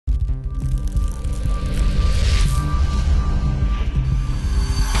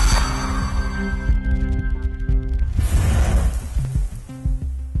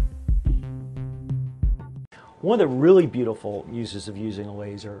One of the really beautiful uses of using a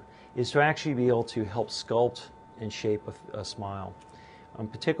laser is to actually be able to help sculpt and shape a smile. I'm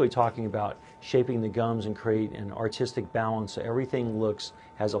particularly talking about shaping the gums and create an artistic balance so everything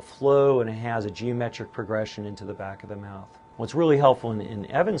has a flow and it has a geometric progression into the back of the mouth. What's really helpful in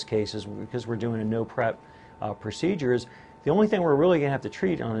Evan's case is because we're doing a no prep procedure is the only thing we're really going to have to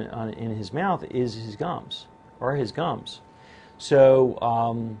treat in his mouth is his gums.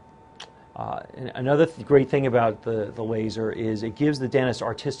 So another great thing about the laser is it gives the dentist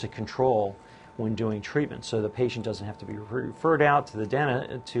artistic control when doing treatment, so the patient doesn't have to be referred out to the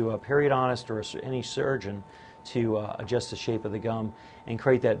dentist, to a periodontist or any surgeon to adjust the shape of the gum and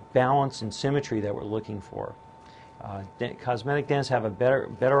create that balance and symmetry that we're looking for. Cosmetic dentists have a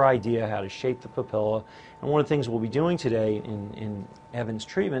better idea how to shape the papilla, and one of the things we'll be doing today in Evan's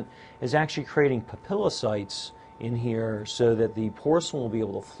treatment is actually creating papilla sites in here so that the porcelain will be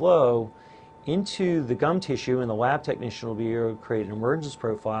able to flow into the gum tissue, and the lab technician will be able to create an emergence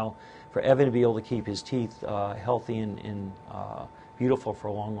profile for Evan to be able to keep his teeth healthy and beautiful for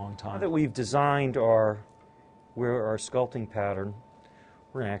a long, long time. Now that we've designed our sculpting pattern,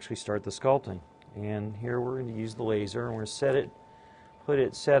 we're going to actually start the sculpting. And here we're going to use the laser, and we're going to put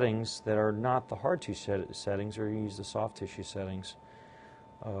it settings that are not the hard tissue settings, or use the soft tissue settings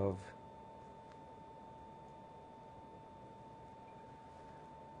of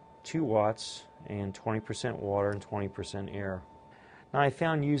 2 watts and 20% water and 20% air. Now I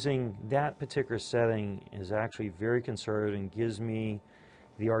found using that particular setting is actually very conservative and gives me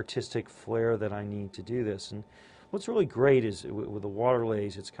the artistic flair that I need to do this. And what's really great is with the water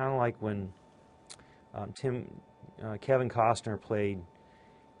lays, it's kind of like when Kevin Costner played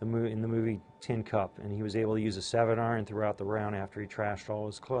in the movie Tin Cup, and he was able to use a 7-iron throughout the round after he trashed all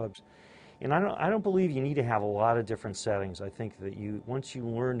his clubs. And I don't believe you need to have a lot of different settings. I think that once you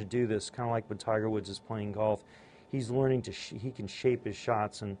learn to do this, kind of like when Tiger Woods is playing golf, he's learning he can shape his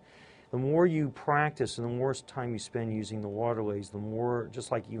shots. And the more you practice and the more time you spend using the water lays, the more,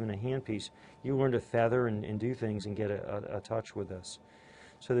 just like even a handpiece, you learn to feather and do things and get a touch with this.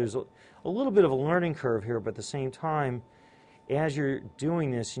 So there's a little bit of a learning curve here, but at the same time, as you're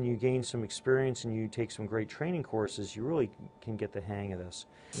doing this and you gain some experience and you take some great training courses, you really can get the hang of this.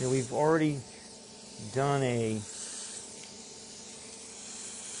 You know, we've already done a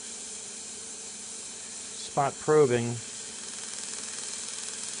spot probing,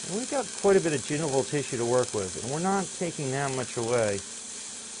 and we've got quite a bit of gingival tissue to work with, and we're not taking that much away.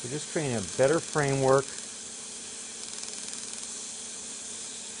 We're just creating a better framework.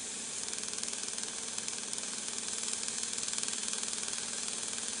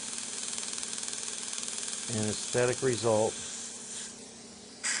 An aesthetic result.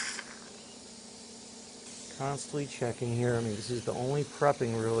 Constantly checking here. I mean, this is the only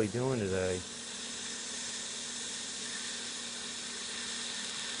prepping we're really doing today.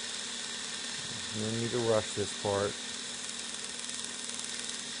 You don't need to rush this part.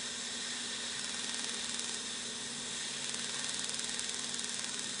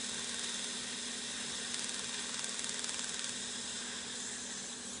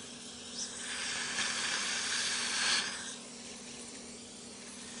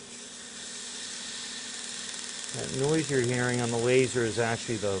 That noise you're hearing on the laser is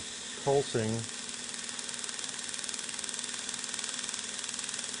actually the pulsing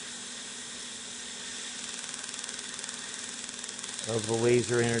of the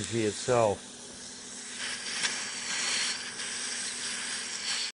laser energy itself.